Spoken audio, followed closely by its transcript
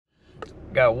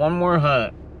got one more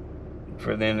hunt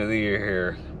for the end of the year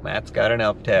here. Matt's got an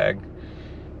elk tag,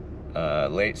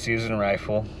 late season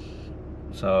rifle.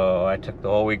 So I took the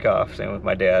whole week off, same with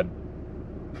my dad.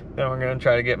 Then we're gonna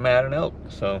try to get Matt an elk.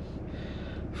 So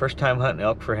first time hunting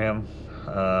elk for him.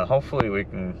 Hopefully we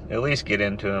can at least get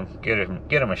into him,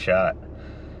 get him a shot.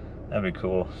 That'd be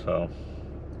cool. So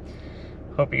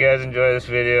hope you guys enjoy this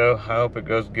video. I hope it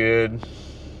goes good,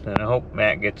 and I hope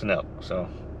Matt gets an elk. So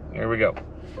here we go.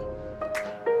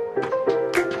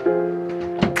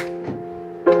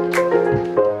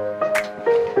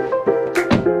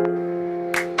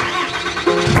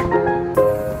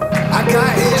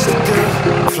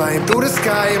 Flying through the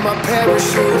sky in my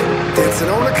parachute, dancing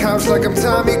on the couch like I'm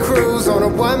Tommy Cruise, on a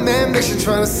one-man mission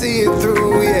trying to see it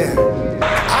through, yeah.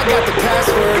 I got the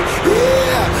password,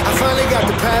 yeah, I finally got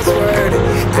the password.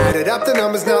 Added up the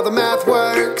numbers, now the math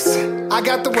works. I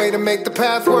got the way to make the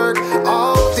path work.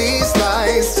 All these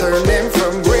lights turning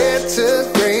from red to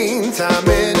green,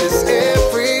 timing is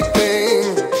everything,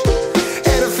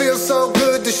 and it feels so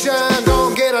good to shine.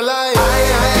 Gon' get a light.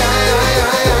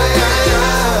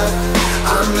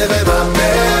 I'm living my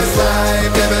best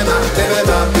life, living my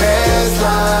best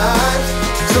life.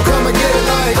 So come and get it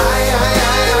like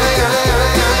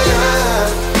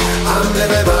I'm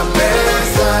living my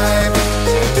best life,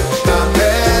 my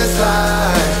best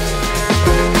life.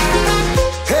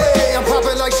 Hey, I'm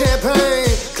popping like champagne,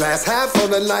 glass half full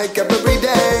like every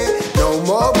day. No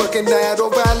more working at or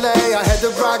ballet. I had to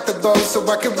rock the boat so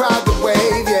I could ride the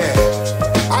wave, yeah.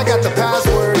 I got the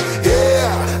password,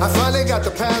 yeah, I finally got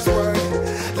the password.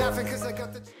 Laughing 'cause I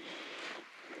got the...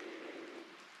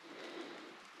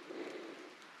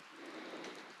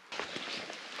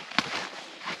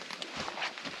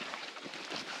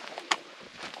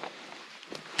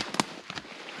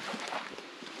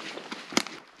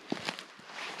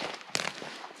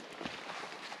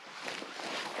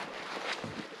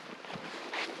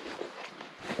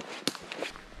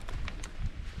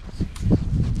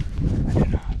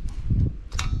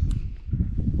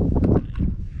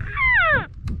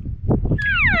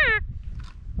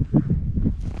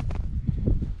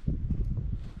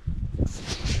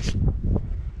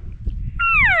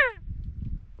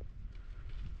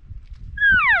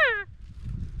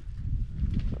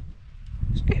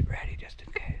 Get ready just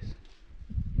in case.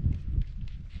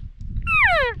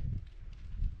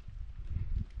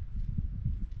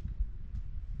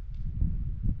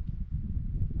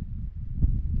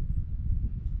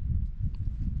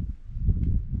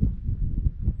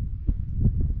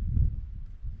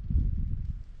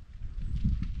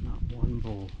 Not one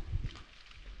bull.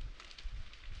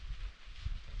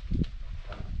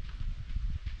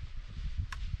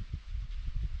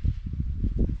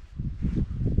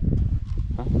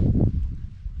 Huh?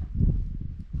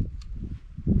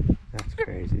 That's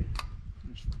crazy.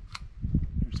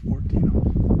 There's 14 of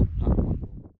them.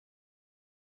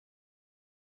 Not one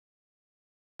bull.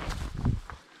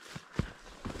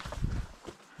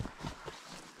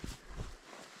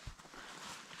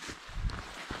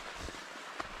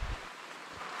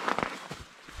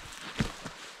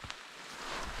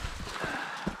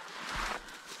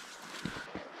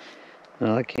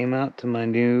 Well, I came out to my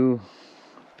new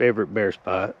favorite bear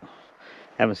spot.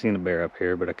 Haven't seen a bear up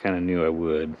here, but I kind of knew I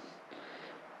would.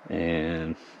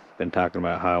 And been talking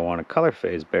about how I want a color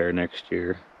phase bear next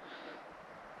year.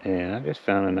 And I just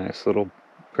found a nice little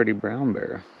pretty brown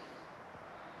bear.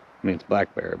 I mean, it's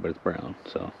black bear, but it's brown,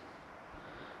 so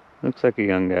looks like a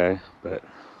young guy. But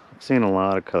I've seen a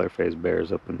lot of color phase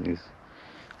bears up in these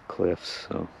cliffs,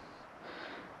 so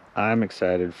I'm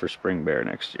excited for spring bear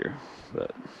next year.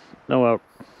 But no elk,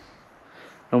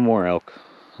 no more elk.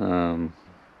 I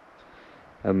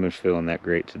haven't been feeling that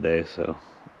great today, so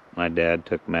my dad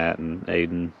took Matt and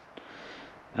Aiden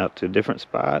out to a different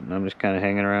spot, and I'm just kind of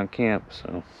hanging around camp,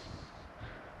 so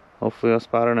hopefully I'll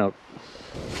spot an elk.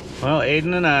 Well,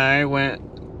 Aiden and I went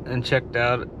and checked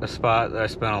out a spot that I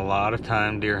spent a lot of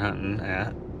time deer hunting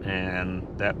at, and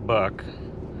that buck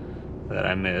that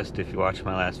I missed, if you watched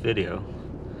my last video,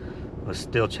 was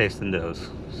still chasing does,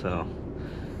 so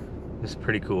it's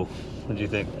pretty cool. What do you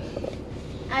think?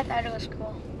 I thought it was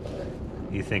cool.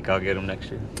 You think I'll get him next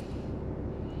year?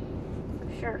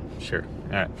 Sure. Sure.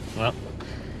 Alright, well,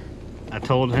 I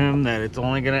told him that it's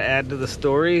only going to add to the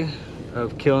story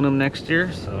of killing him next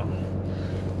year, so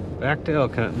back to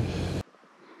elk hunting.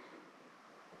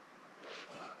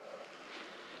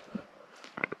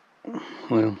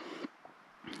 Well,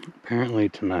 apparently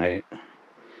tonight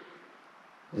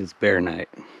is bear night,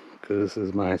 because this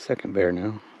is my second bear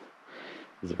now.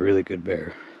 It's a really good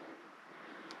bear.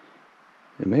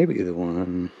 It may be the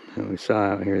one that we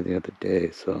saw out here the other day,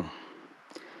 so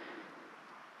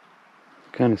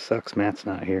Kind of sucks Matt's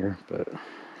not here, but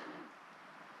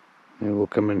maybe we'll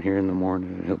come in here in the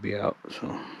morning and he'll be out,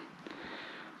 so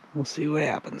we'll see what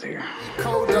happens here.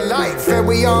 Cold the lights, and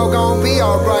we all gonna be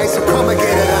alright, so come and get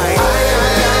it like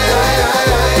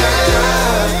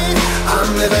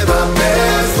I'm living my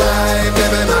best life,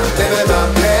 living my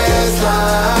best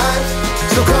life.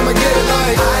 So come and get it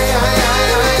like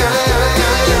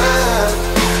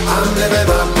I'm living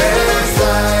my best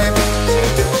life,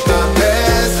 my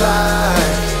best life.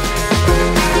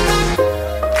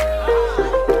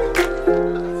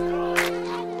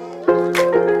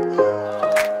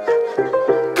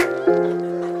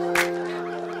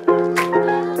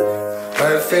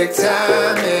 Perfect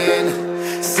timing,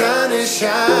 sun is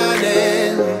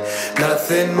shining,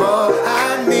 nothing more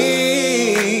I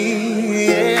need,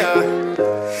 yeah.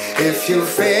 If you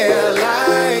feel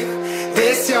like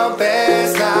this your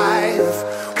best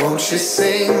life, won't you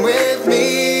sing with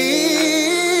me?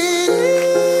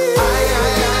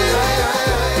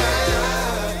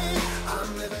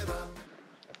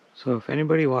 So if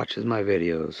anybody watches my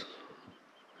videos,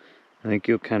 I think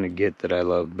you'll kind of get that I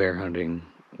love bear hunting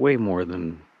way more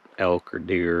than elk or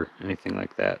deer, anything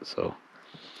like that. So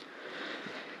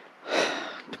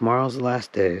tomorrow's the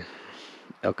last day.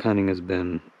 Elk hunting has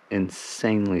been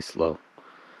insanely slow.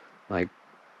 Like,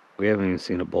 we haven't even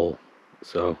seen a bull.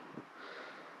 So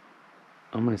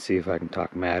I'm gonna see if I can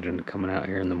talk Matt into coming out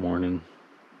here in the morning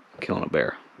and killing a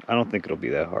bear. I don't think it'll be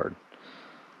that hard.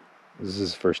 This is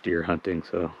his first year hunting,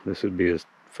 so this would be his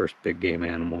first big game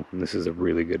animal, and this is a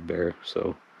really good bear,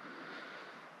 so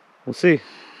we'll see.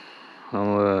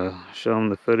 I'll show him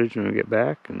the footage when we get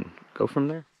back and go from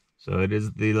there. So it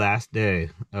is the last day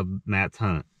of Matt's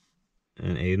hunt.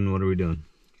 And Aiden, what are we doing?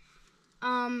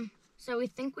 So we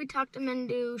think we talked him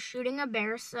into shooting a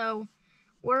bear, so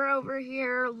we're over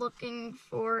here looking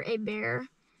for a bear.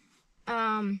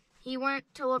 He went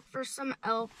to look for some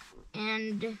elk,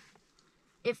 and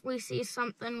if we see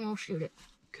something, we'll shoot it.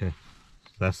 Okay,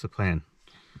 so that's the plan.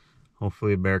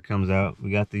 Hopefully a bear comes out.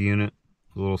 We got the unit.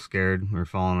 A little scared. We're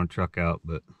following a truck out,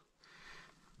 but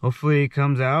hopefully he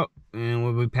comes out and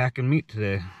we'll be packing meat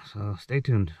today. So stay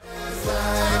tuned. So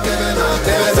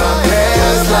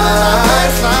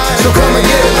come and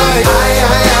get it.